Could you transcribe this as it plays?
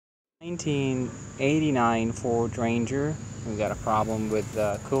1989 Ford Ranger. We got a problem with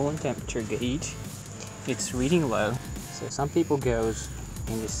the coolant temperature gauge. It's reading low, so some people goes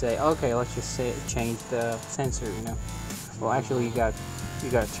and just say, okay, let's just say change the sensor, you know. Well, actually, you got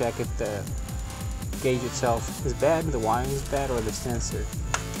to check if the gauge itself is bad, the wiring is bad, or the sensor.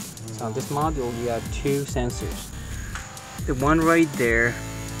 So on this module, you have two sensors. The one right there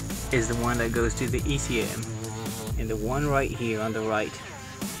is the one that goes to the ECM, and the one right here on the right,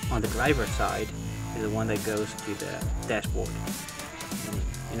 on the driver's side, is the one that goes to the dashboard. And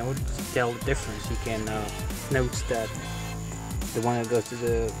in order to tell the difference, you can note that the one that goes to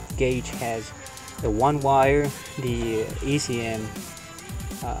the gauge has the one wire, the ECM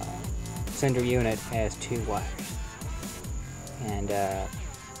sender unit has two wires, and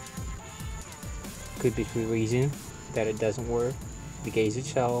could be the reason that it doesn't work: the gauge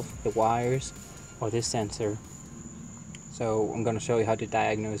itself, the wires, or this sensor. So I'm going to show you how to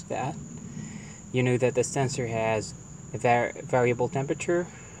diagnose that. You know that the sensor has a variable temperature,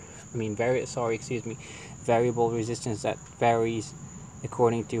 variable resistance that varies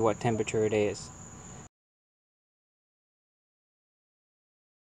according to what temperature it is.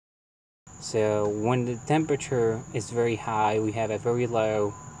 So when the temperature is very high, we have a very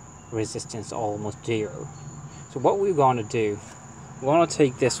low resistance, almost zero. So what we're going to do, we're going to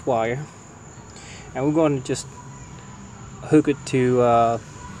take this wire and we're going to just hook it to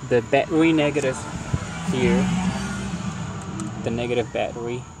the battery negative here, the negative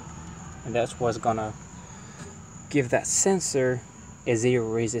battery, and that's what's gonna give that sensor a zero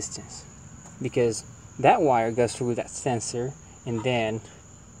resistance, because that wire goes through that sensor and then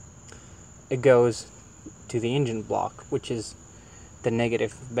it goes to the engine block, which is the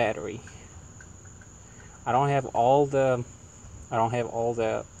negative battery. I don't have all the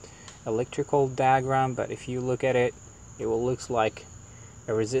electrical diagram, but if you look at it, it will look like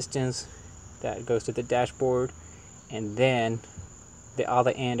a resistance that goes to the dashboard, and then the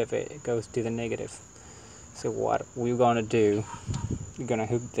other end of it goes to the negative. So what we're going to do, you're going to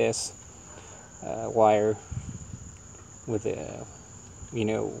hook this wire with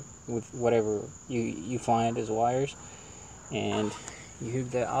with whatever you find as wires, and you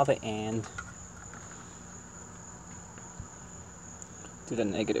hook the other end to the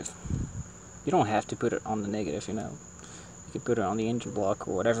negative. You don't have to put it on the negative, you know. You can put it on the engine block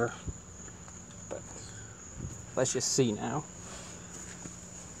or whatever. But let's just see now.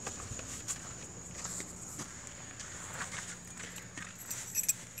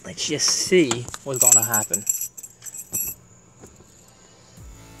 Let's just see what's going to happen.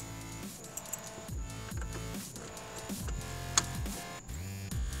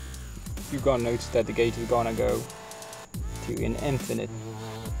 You're going to notice that the gauge is going to go to an infinite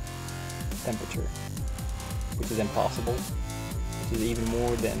temperature, which is impossible, which is even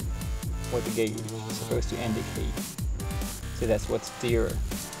more than what the gauge is supposed to indicate. So that's what's zero,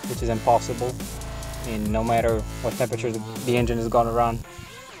 which is impossible, and no matter what temperature the engine is going to run.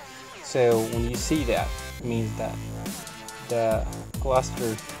 So when you see that, it means that the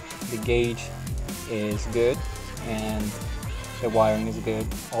cluster, the gauge is good and the wiring is good.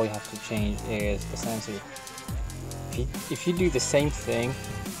 All you have to change is the sensor. If you do the same thing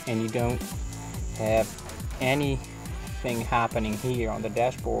and you don't have anything happening here on the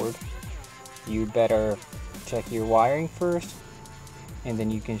dashboard, you better check your wiring first, and then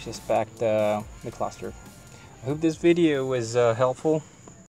you can just back the cluster. I hope this video was helpful.